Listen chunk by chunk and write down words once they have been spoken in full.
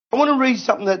I want to read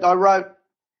something that I wrote,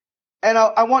 and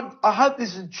I hope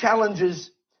this challenges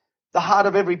the heart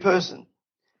of every person.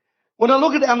 When I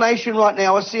look at our nation right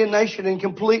now, I see a nation in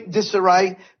complete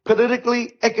disarray,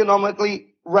 politically,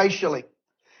 economically, racially.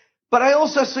 But I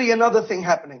also see another thing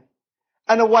happening,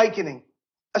 an awakening,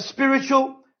 a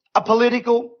spiritual, a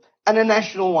political, and a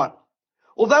national one.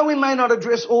 Although we may not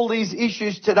address all these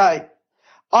issues today,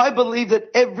 I believe that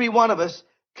every one of us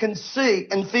can see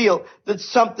and feel that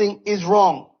something is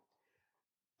wrong.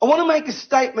 I want to make a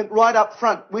statement right up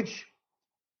front, which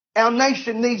our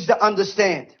nation needs to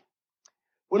understand.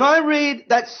 When I read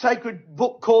that sacred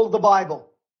book called the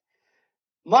Bible,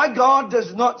 my God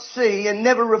does not see and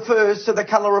never refers to the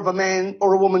color of a man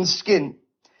or a woman's skin.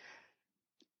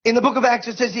 In the book of Acts,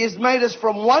 it says he has made us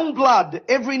from one blood,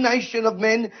 every nation of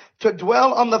men, to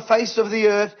dwell on the face of the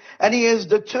earth, and he has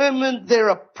determined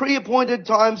their pre-appointed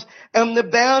times and the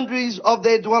boundaries of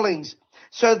their dwellings,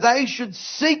 so they should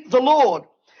seek the Lord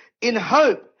in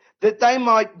hope that they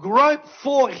might grope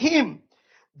for him,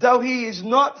 though he is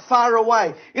not far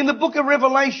away. In the book of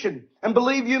Revelation, and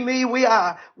believe you me, we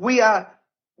are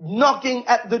knocking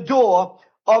at the door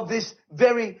of this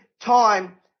very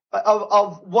time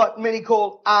of what many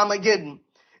call Armageddon.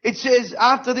 It says,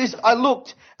 after this I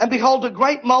looked, and behold, a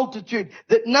great multitude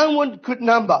that no one could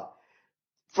number,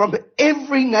 from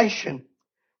every nation,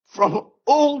 from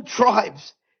all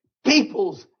tribes,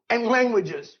 peoples, and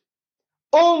languages.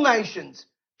 All nations,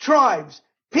 tribes,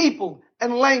 people,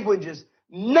 and languages.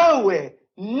 Nowhere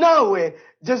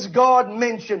does God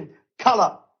mention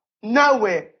color.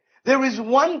 Nowhere. There is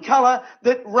one color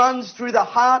that runs through the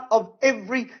heart of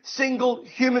every single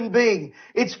human being.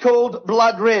 It's called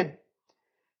blood red.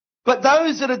 But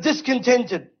those that are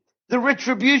discontented, the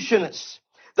retributionists,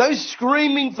 those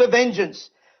screaming for vengeance,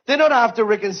 they're not after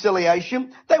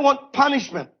reconciliation. They want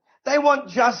punishment. They want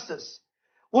justice.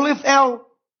 Well, if our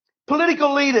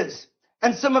political leaders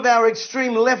and some of our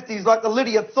extreme lefties like the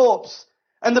Lydia Thorpes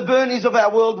and the Bernies of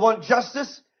our world want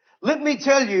justice, let me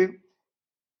tell you,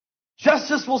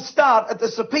 justice will start at the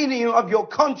subpoenaing of your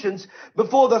conscience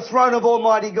before the throne of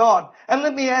Almighty God. And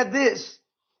let me add this.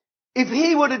 If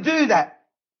he were to do that,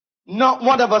 not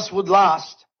one of us would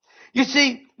last. You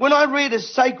see, when I read a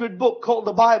sacred book called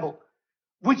the Bible,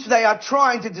 which they are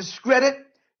trying to discredit,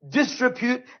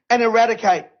 disrepute, and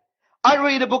eradicate, I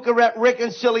read a book about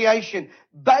reconciliation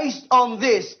based on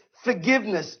this,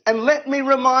 forgiveness. And let me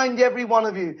remind every one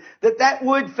of you that that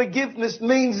word forgiveness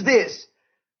means this: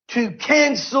 to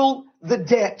cancel the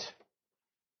debt.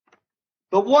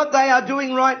 But what they are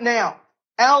doing right now,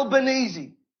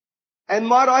 Albanese, and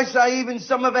might I say even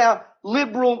some of our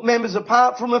Liberal members,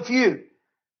 apart from a few,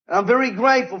 and I'm very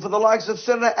grateful for the likes of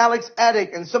Senator Alex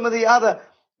Addick and some of the other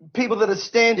people that are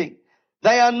standing,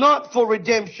 they are not for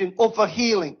redemption or for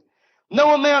healing.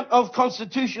 No amount of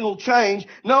constitutional change,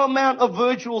 no amount of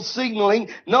virtual signaling,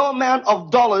 no amount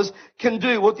of dollars can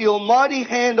do what the almighty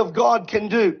hand of God can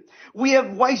do. We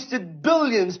have wasted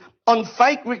billions on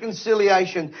fake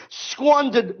reconciliation,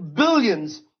 squandered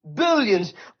billions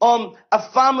on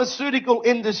a pharmaceutical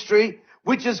industry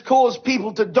which has caused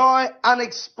people to die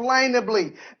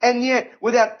unexplainably, and yet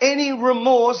without any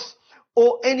remorse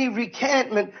or any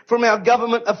recantment from our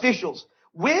government officials.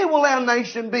 Where will our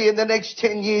nation be in the next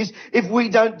 10 years if we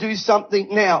don't do something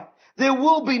now? There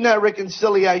will be no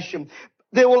reconciliation.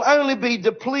 There will only be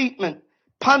depletion,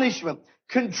 punishment,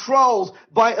 controls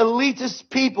by elitist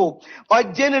people,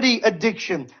 identity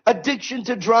addiction, addiction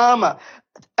to drama,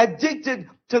 addicted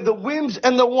to the whims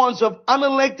and the wants of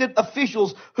unelected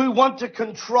officials who want to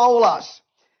control us.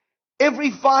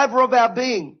 Every fiber of our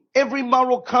being, every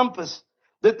moral compass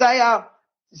that they are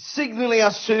signaling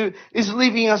us to is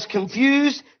leaving us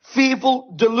confused,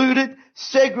 fearful, deluded,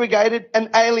 segregated, and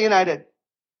alienated.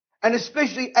 And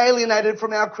especially alienated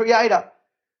from our Creator,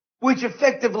 which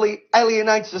effectively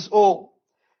alienates us all.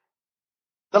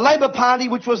 The Labor Party,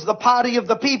 which was the party of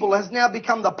the people, has now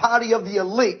become the party of the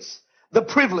elites, the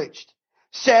privileged.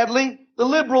 Sadly, the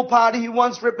Liberal Party, who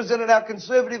once represented our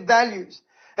conservative values,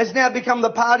 has now become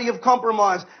the party of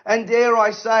compromise. And dare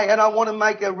I say, and I want to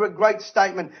make a great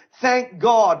statement, thank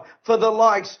God for the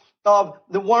likes of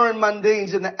the Warren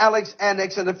Mundines and the Alex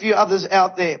Annexs and a few others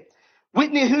out there.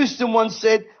 Whitney Houston once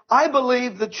said, I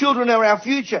believe the children are our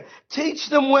future. Teach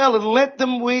them well and let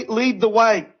them lead the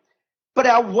way. But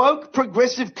our woke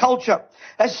progressive culture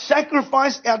has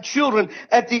sacrificed our children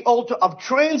at the altar of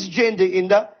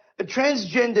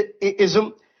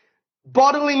transgenderism,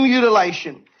 bodily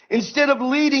mutilation. Instead of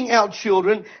leading our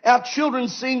children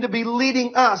seem to be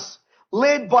leading us,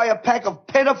 led by a pack of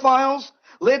pedophiles,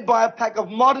 led by a pack of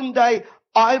modern day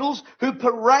idols, who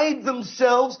parade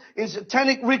themselves in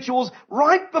satanic rituals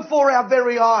right before our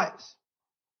very eyes.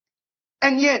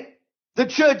 And yet, the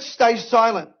church stays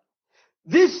silent.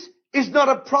 This is not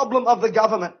a problem of the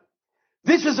government.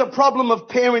 This is a problem of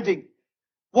parenting.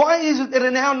 Why is it that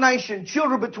in our nation,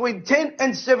 children between 10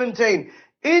 and 17,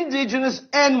 Indigenous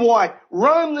and white,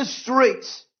 roam the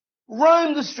streets?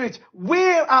 Roam the streets.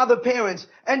 Where are the parents?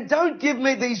 And don't give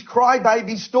me these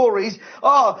crybaby stories.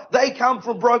 Oh, they come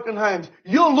from broken homes.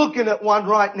 You're looking at one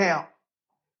right now.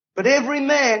 But every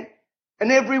man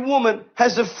and every woman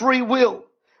has a free will.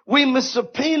 We must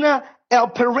subpoena our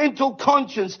parental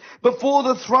conscience before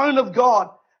the throne of God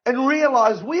and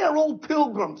realize we are all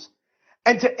pilgrims.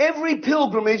 And to every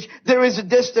pilgrimage, there is a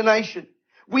destination.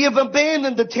 We have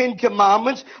abandoned the 10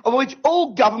 Commandments of which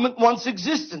all government wants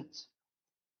existence.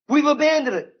 We've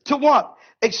abandoned it. To what?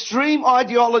 Extreme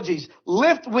ideologies,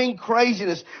 left-wing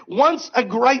craziness. Once a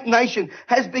great nation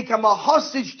has become a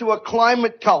hostage to a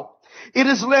climate cult. It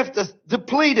has left us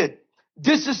depleted,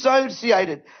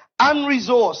 disassociated,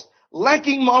 unresourced,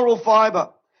 lacking moral fiber.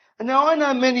 And now I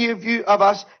know many of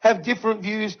us have different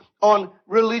views on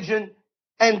religion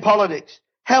and politics.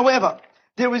 However,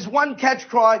 there is one catch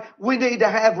cry we need to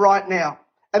have right now.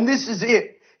 And this is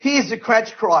it. Here's the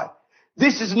catch cry.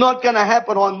 This is not going to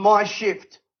happen on my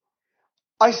shift.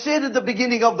 I said at the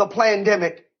beginning of the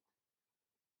pandemic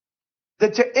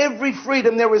that to every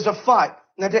freedom there is a fight.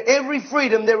 Now to every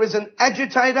freedom there is an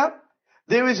agitator,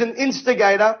 there is an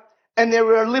instigator, and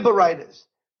there are liberators.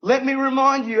 Let me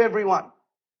remind you, everyone,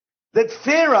 that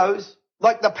pharaohs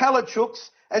like the Palachuks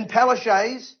and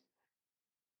Palaszczys,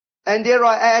 and dare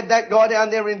I add that guy down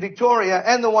there in Victoria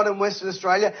and the one in Western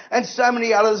Australia and so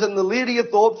many others and the Lydia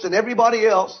Thorpes and everybody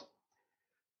else,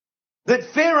 that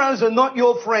pharaohs are not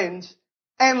your friends.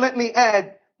 And let me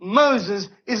add, Moses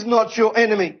is not your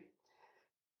enemy.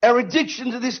 Our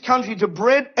addiction to this country, to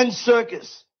bread and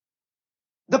circus,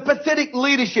 the pathetic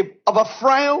leadership of a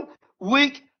frail,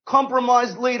 weak,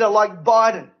 compromised leader like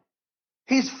Biden.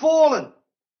 He's fallen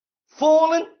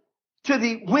to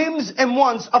the whims and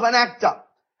wants of an actor.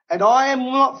 And I am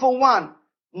not for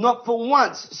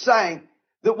once saying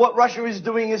that what Russia is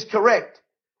doing is correct.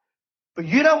 But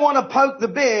you don't want to poke the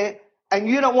bear and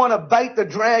you don't want to bait the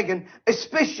dragon,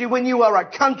 especially when you are a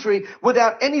country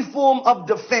without any form of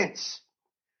defense.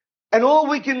 And all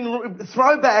we can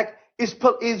throw back is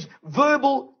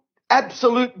verbal,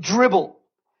 absolute dribble.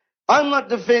 I'm not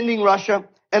defending Russia,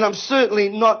 and I'm certainly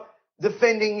not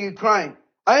defending Ukraine.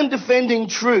 I am defending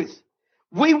truth.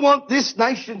 We want this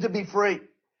nation to be free,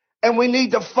 and we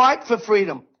need to fight for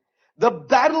freedom. The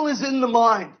battle is in the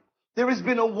mind. There has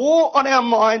been a war on our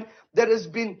mind that has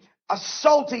been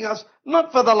assaulting us,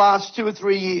 not for the last 2 or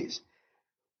 3 years.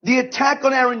 The attack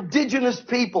on our Indigenous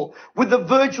people with the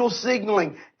virtual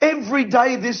signalling. Every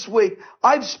day this week,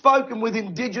 I've spoken with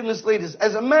Indigenous leaders.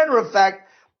 As a matter of fact,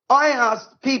 I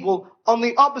asked people on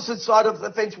the opposite side of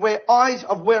the fence where I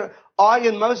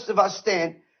and most of us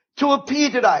stand to appear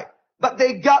today. But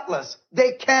they're gutless.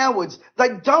 They're cowards. They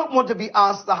don't want to be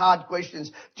asked the hard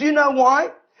questions. Do you know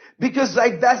why? Because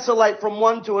they vacillate from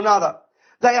one to another.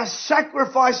 They are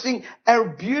sacrificing our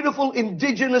beautiful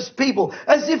Indigenous people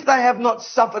as if they have not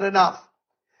suffered enough.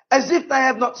 As if they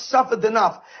have not suffered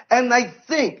enough. And they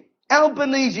think,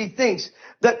 Albanese thinks,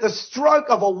 that the stroke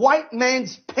of a white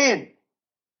man's pen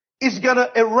is going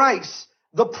to erase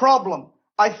the problem.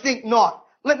 I think not.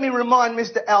 Let me remind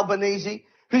Mr. Albanese,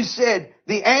 who said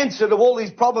the answer to all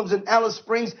these problems in Alice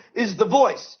Springs is the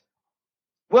voice.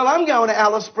 Well, I'm going to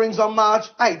Alice Springs on March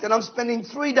 8th, and I'm spending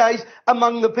 3 days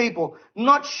among the people,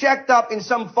 not shacked up in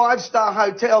some 5-star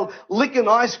hotel licking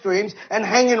ice creams and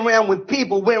hanging around with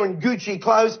people wearing Gucci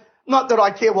clothes. Not that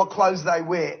I care what clothes they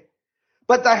wear,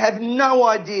 but they have no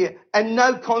idea and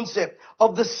no concept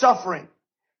of the suffering.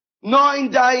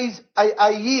 9 days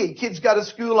a year, kids go to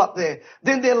school up there.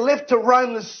 Then they're left to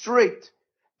roam the street.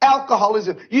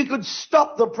 Alcoholism. You could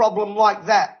stop the problem like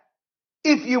that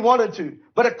if you wanted to.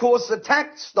 But of course, the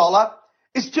tax dollar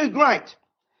is too great.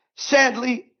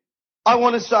 Sadly, I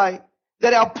want to say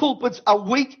that our pulpits are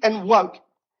weak and woke.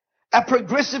 Our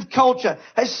progressive culture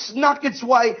has snuck its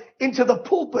way into the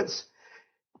pulpits.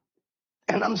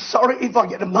 And I'm sorry if I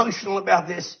get emotional about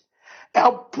this.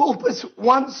 Our pulpits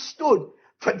once stood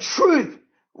for truth,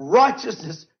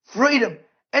 righteousness, freedom,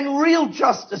 and real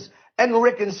justice and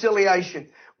reconciliation.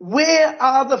 Where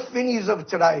are the Finneys of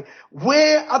today?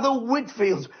 Where are the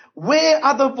Whitfields? Where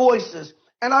are the voices?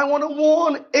 And I want to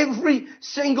warn every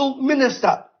single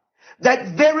minister,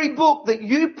 that very book that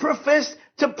you profess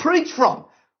to preach from,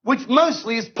 which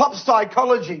mostly is pop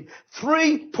psychology,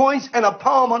 3 points and a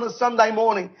poem on a Sunday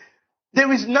morning.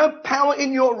 There is no power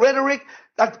in your rhetoric.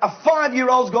 A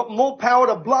 5-year-old's got more power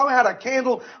to blow out a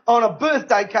candle on a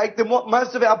birthday cake than what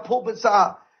most of our pulpits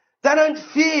are. They don't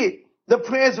fear the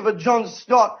prayers of a John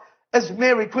Scott. As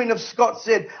Mary, Queen of Scots,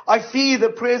 said, I fear the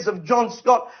prayers of John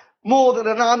Scott more than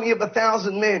an army of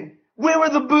 1,000 men. Where are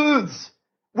the booths?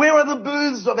 Where are the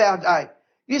booths of our day?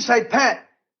 You say, Pat,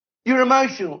 you're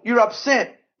emotional, you're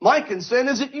upset. My concern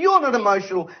is that you're not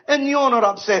emotional and you're not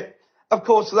upset. Of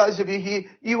course, for those of you here,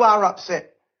 you are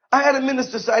upset. I had a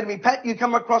minister say to me, Pat, you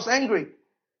come across angry.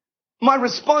 My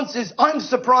response is, I'm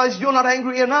surprised you're not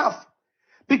angry enough.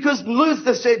 Because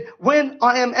Luther said, when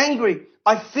I am angry,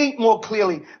 I think more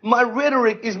clearly. My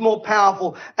rhetoric is more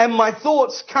powerful and my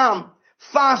thoughts come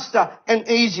faster and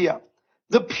easier.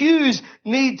 The pews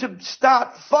need to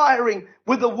start firing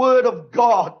with the word of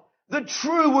God, the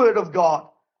true word of God,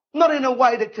 not in a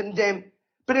way to condemn,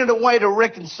 but in a way to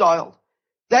reconcile.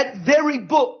 That very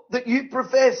book that you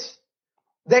profess,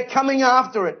 they're coming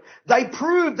after it. They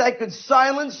proved they could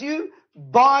silence you,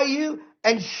 buy you,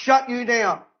 and shut you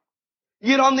down.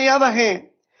 Yet on the other hand,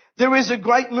 there is a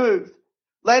great move.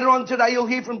 Later on today, you'll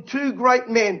hear from 2 great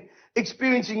men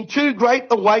experiencing 2 great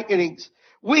awakenings.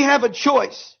 We have a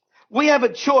choice. We have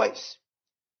a choice.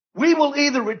 We will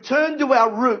either return to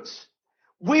our roots.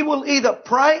 We will either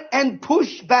pray and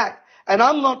push back. And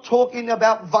I'm not talking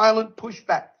about violent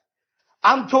pushback.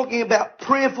 I'm talking about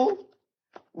prayerful,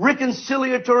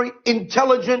 reconciliatory,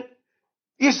 intelligent.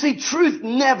 You see, truth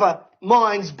never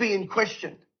minds being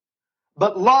questioned,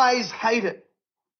 but lies hate it.